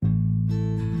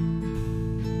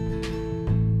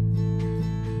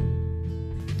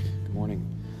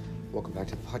Welcome back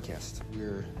to the podcast.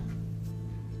 We're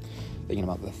thinking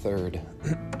about the third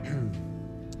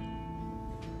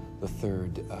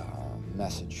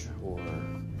message or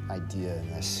idea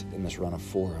in this run of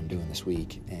 4 I'm doing this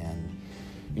week. And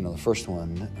the first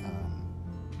one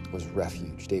was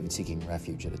refuge. David seeking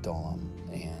refuge at Adullam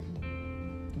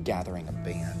and gathering a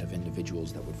band of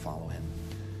individuals that would follow him.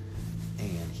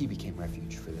 And he became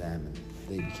refuge for them, and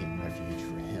they became refuge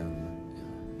for him.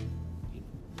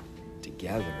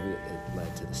 Together, it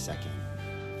led to the second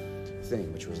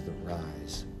thing, which was the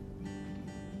rise.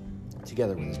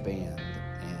 Together with his band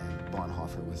and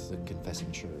Bonhoeffer with the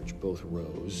Confessing Church, both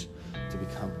rose to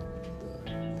become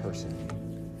the person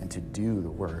and to do the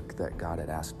work that God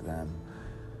had asked them,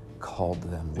 called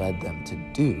them, led them to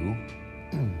do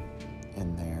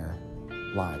in their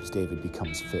lives. David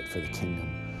becomes fit for the kingdom.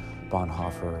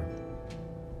 Bonhoeffer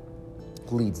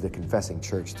leads the Confessing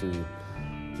Church through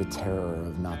the terror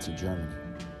of Nazi Germany.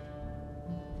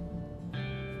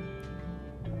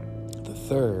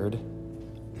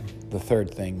 The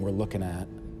third thing we're looking at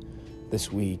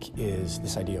this week is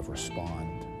this idea of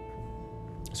respond.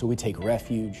 So we take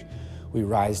refuge, we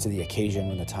rise to the occasion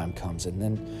when the time comes, and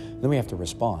then we have to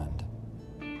respond.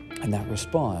 And that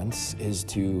response is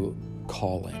to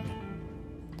calling.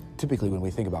 Typically, when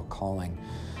we think about calling,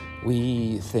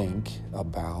 we think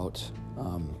about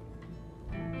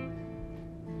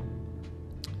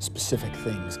specific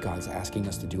things God's asking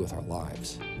us to do with our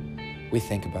lives. We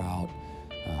think about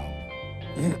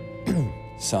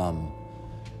some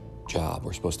job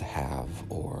we're supposed to have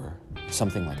or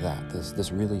something like that.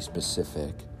 This really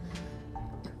specific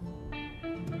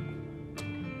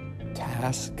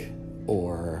task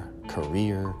or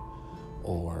career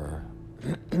or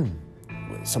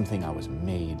something I was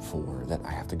made for that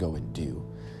I have to go and do.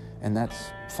 And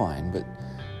that's fine, but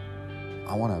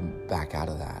I want to back out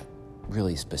of that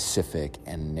really specific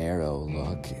and narrow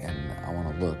look, and I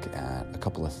want to look at a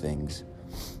couple of things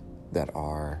that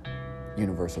are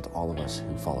universal to all of us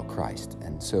who follow Christ.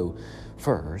 And so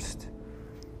first,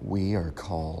 we are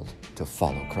called to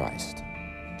follow Christ.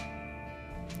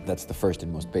 That's the first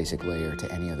and most basic layer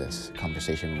to any of this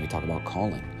conversation when we talk about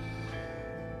calling.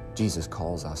 Jesus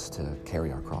calls us to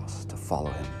carry our cross, to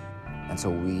follow him. And so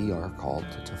we are called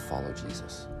to follow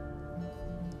Jesus.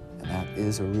 And that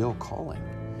is a real calling.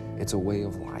 It's a way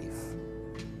of life.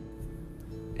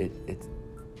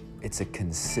 It's a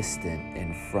consistent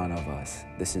in front of us.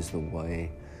 This is the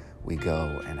way we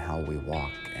go and how we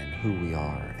walk and who we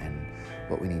are and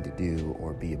what we need to do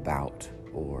or be about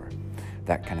or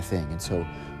that kind of thing. And so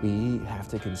we have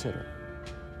to consider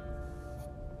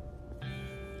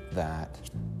that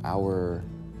our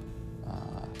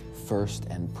first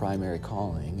and primary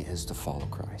calling is to follow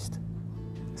Christ.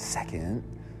 Second,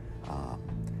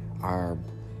 our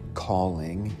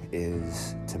calling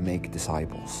is to make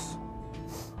disciples,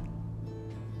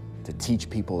 to teach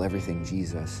people everything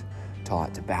Jesus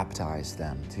taught, to baptize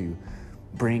them, to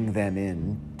bring them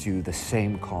in to the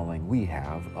same calling we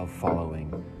have of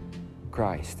following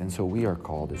Christ. And so we are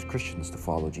called as Christians to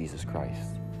follow Jesus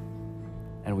Christ.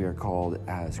 And we are called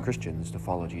as Christians to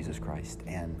follow Jesus Christ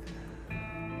and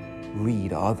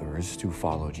lead others to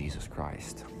follow Jesus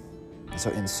Christ. So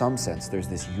in some sense, there's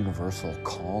this universal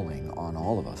calling on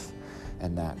all of us.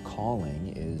 And that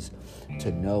calling is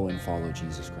to know and follow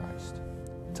Jesus Christ,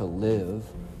 to live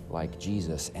like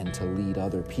Jesus, and to lead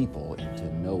other people into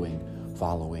knowing,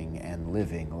 following, and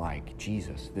living like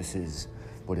Jesus. This is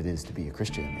what it is to be a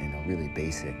Christian in a really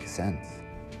basic sense.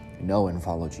 Know and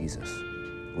follow Jesus.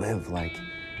 Live like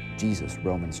Jesus.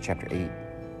 Romans chapter 8.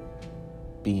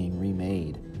 Being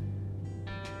remade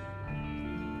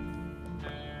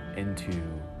into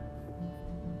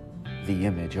the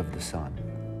image of the Son.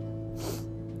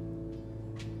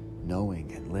 Knowing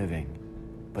and living,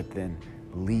 but then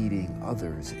leading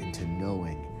others into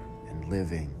knowing and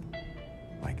living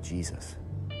like Jesus.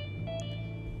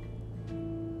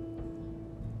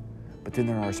 But then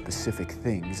there are specific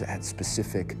things at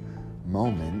specific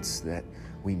moments that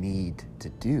we need to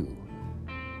do.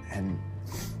 And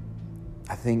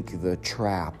I think the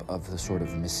trap of the sort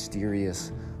of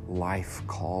mysterious life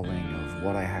calling of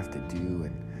what I have to do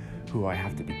and who I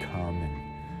have to become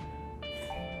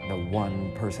and the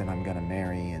one person I'm going to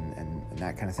marry and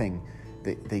that kind of thing,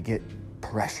 they get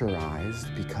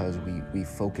pressurized because we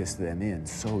focus them in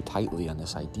so tightly on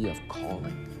this idea of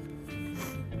calling.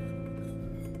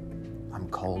 I'm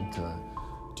called to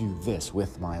do this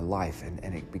with my life,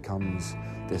 and it becomes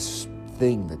this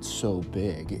thing that's so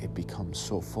big, it becomes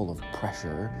so full of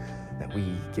pressure that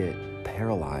we get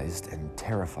paralyzed and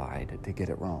terrified to get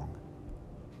it wrong.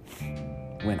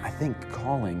 when I think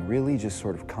calling really just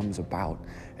sort of comes about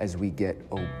as we get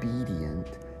obedient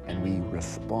and we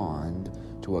respond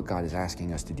to what God is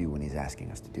asking us to do when he's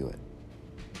asking us to do it.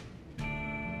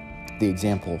 The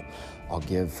example I'll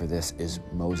give for this is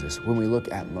Moses. When we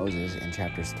look at Moses in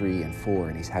chapters 3 and 4,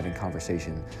 and he's having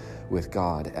conversation with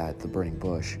God at the burning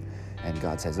bush, and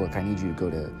God says, look, I need you to go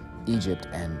to Egypt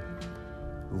and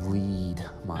lead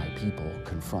my people,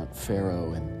 confront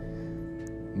Pharaoh.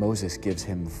 And Moses gives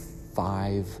him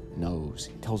 5 no's.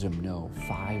 He tells him no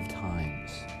 5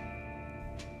 times.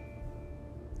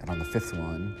 And on the 5th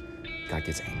one, God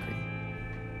gets angry.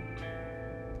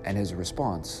 And his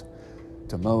response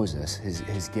to Moses,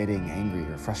 his getting angry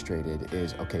or frustrated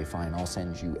is, okay, fine, I'll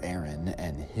send you Aaron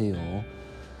and he'll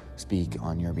speak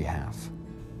on your behalf.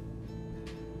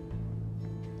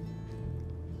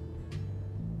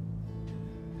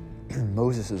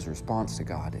 Moses' response to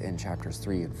God in chapters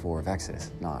 3 and 4 of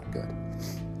Exodus, not good.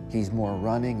 He's more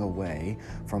running away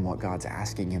from what God's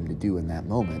asking him to do in that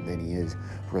moment than he is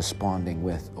responding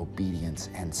with obedience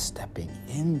and stepping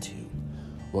into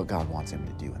what God wants him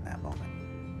to do in that moment.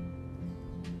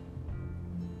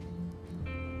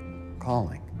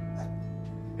 Calling.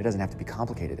 It doesn't have to be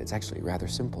complicated. It's actually rather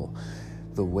simple.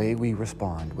 The way we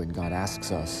respond when God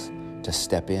asks us to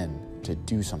step in, to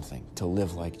do something, to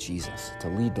live like Jesus, to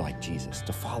lead like Jesus,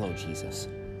 to follow Jesus.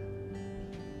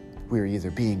 We're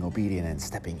either being obedient and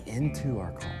stepping into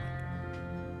our calling,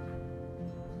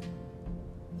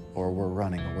 or we're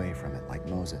running away from it like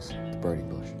Moses at the burning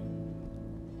bush.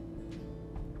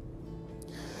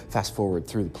 Fast forward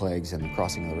through the plagues and the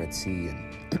crossing of the Red Sea,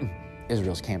 and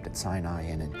Israel's camped at Sinai,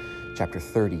 and in chapter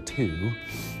 32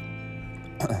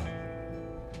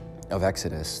 of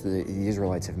Exodus, the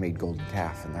Israelites have made golden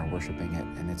calf and they're worshiping it,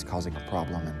 and it's causing a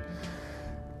problem. And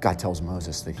God tells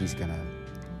Moses that he's going to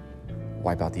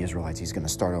wipe out the Israelites. He's going to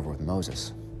start over with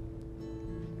Moses.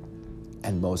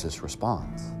 And Moses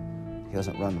responds. He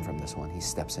doesn't run from this one. He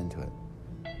steps into it.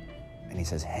 And he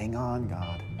says, hang on,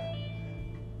 God.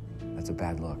 That's a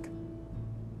bad look.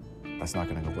 That's not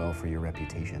going to go well for your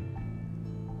reputation.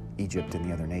 Egypt and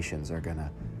the other nations are going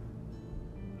to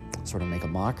sort of make a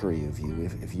mockery of you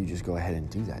if you just go ahead and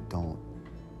do that. Don't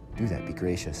do that. Be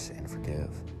gracious and forgive.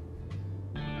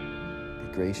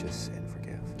 Be gracious and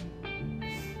forgive.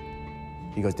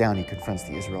 He goes down, he confronts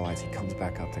the Israelites, he comes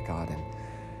back up to God, and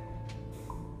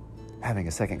having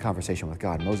a second conversation with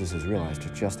God, Moses has realized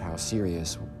just how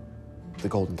serious the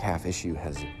golden calf issue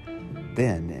has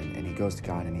been, and he goes to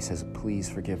God and he says, please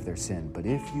forgive their sin, but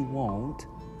if you won't,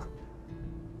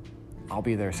 I'll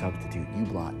be their substitute. You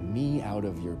blot me out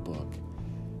of your book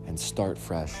and start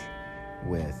fresh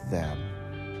with them.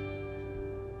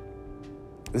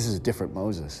 This is a different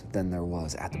Moses than there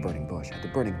was at the burning bush. At the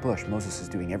burning bush, Moses is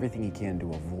doing everything he can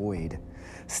to avoid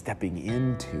stepping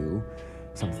into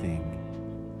something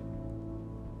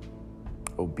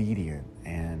obedient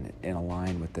and in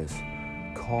line with this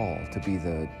call to be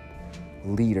the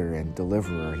leader and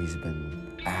deliverer he's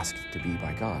been asked to be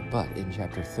by God. But in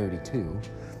chapter 32,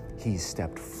 he's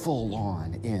stepped full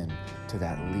on in to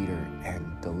that leader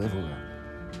and deliverer.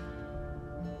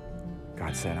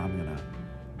 God said, I'm going to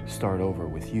start over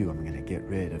with you. I'm going to get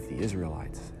rid of the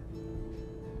Israelites.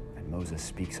 And Moses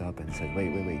speaks up and said,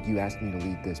 wait. You asked me to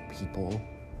lead this people.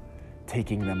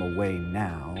 Taking them away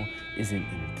now isn't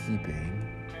in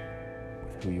keeping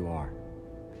with who you are.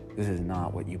 This is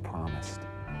not what you promised.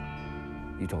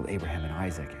 You told Abraham and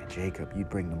Isaac and Jacob you'd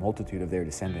bring the multitude of their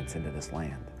descendants into this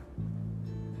land.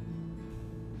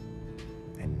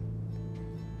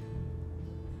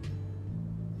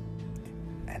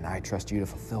 And I trust you to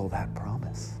fulfill that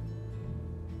promise.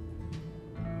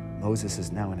 Moses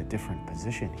is now in a different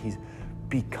position. He's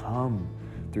become,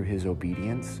 through his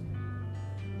obedience,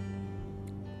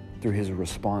 through his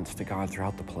response to God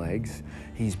throughout the plagues,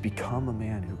 he's become a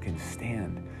man who can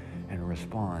stand and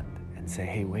respond and say,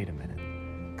 hey, wait a minute.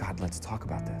 God, let's talk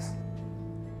about this.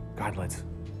 God,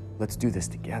 let's do this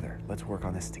together. Let's work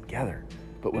on this together.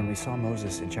 But when we saw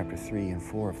Moses in chapter 3 and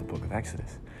 4 of the book of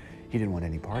Exodus, he didn't want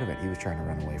any part of it. He was trying to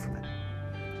run away from it.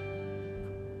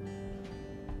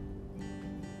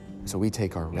 So we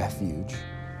take our refuge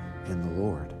in the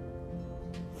Lord,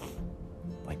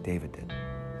 like David did.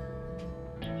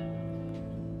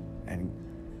 And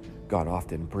God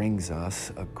often brings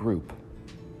us a group,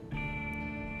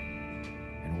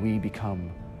 and we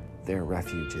become their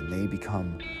refuge, and they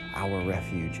become our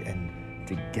refuge. And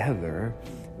together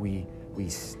we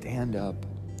stand up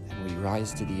and we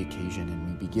rise to the occasion,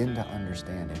 and we begin to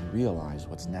understand and realize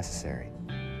what's necessary.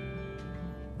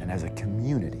 And as a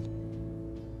community,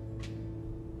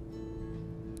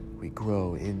 we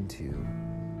grow into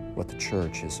what the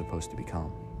church is supposed to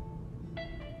become.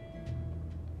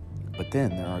 But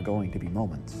then there are going to be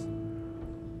moments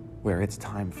where it's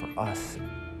time for us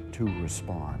to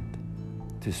respond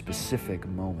to specific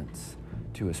moments,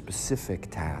 to a specific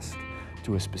task,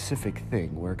 to a specific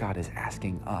thing where God is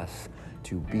asking us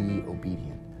to be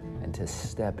obedient and to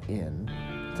step in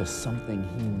to something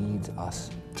he needs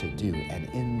us to do. And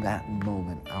in that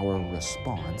moment, our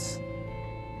response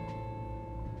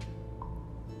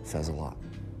says a lot.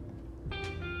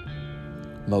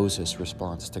 Moses'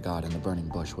 response to God in the burning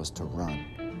bush was to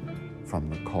run from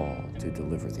the call to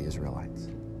deliver the Israelites.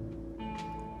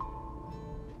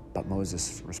 But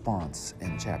Moses' response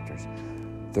in chapter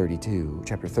 32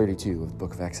 of the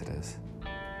book of Exodus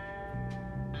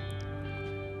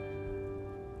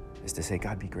is to say,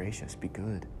 God, be gracious, be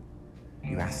good.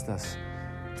 You asked us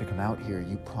to come out here.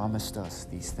 You promised us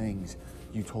these things.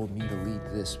 You told me to lead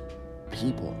this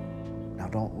people. Now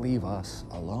don't leave us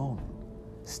alone.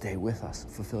 Stay with us.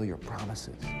 Fulfill your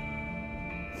promises.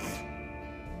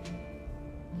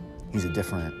 He's a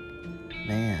different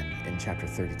man in chapter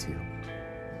 32.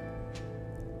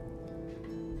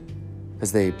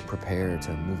 As they prepare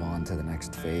to move on to the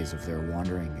next phase of their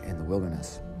wandering in the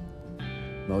wilderness,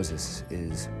 Moses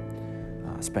is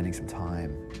spending some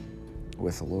time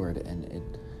with the Lord. And in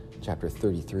chapter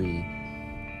 33,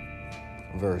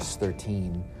 verse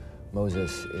 13,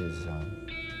 Moses is,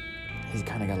 he's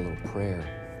kind of got a little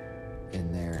prayer in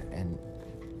there, and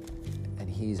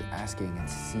he's asking and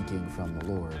seeking from the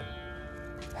Lord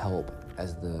help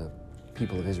as the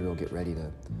people of Israel get ready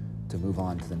to move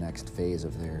on to the next phase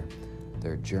of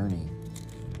their journey.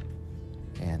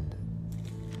 And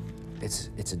it's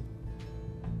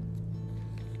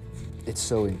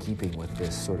so in keeping with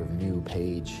this sort of new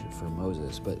page for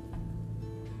Moses. But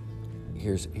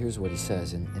here's what he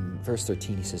says. In verse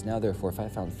 13, he says, "Now therefore, if I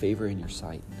found favor in your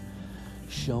sight,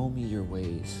 show me your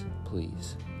ways,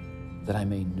 please, that I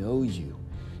may know you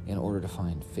in order to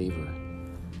find favor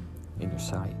in your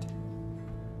sight.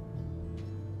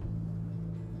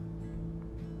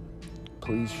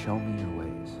 Please show me your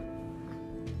ways,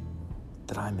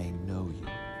 that I may know you.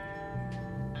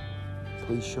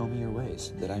 Please show me your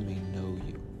ways, that I may know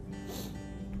you."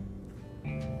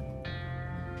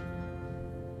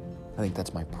 I think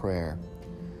that's my prayer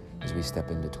as we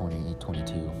step into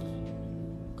 2022.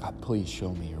 God, please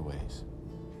show me your ways,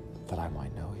 that I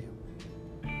might know you.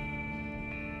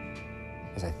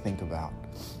 As I think about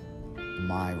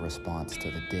my response to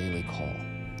the daily call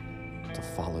to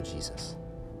follow Jesus,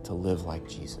 to live like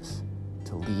Jesus,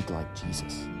 to lead like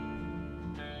Jesus,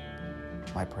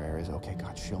 my prayer is, okay,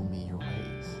 God, show me your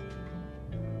ways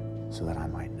so that I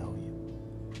might know you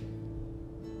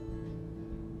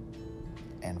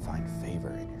and find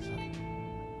favor in your sight.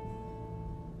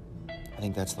 I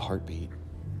think that's the heartbeat,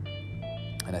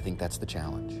 and I think that's the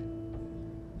challenge.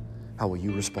 How will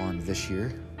you respond this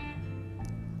year?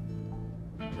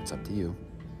 It's up to you.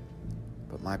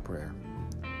 But my prayer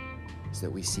is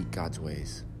that we seek God's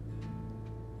ways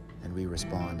and we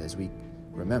respond as we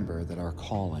remember that our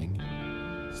calling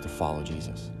is to follow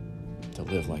Jesus, to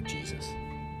live like Jesus,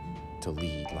 to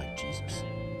lead like Jesus.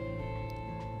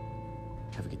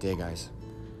 Have a good day, guys.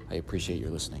 I appreciate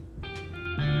your listening.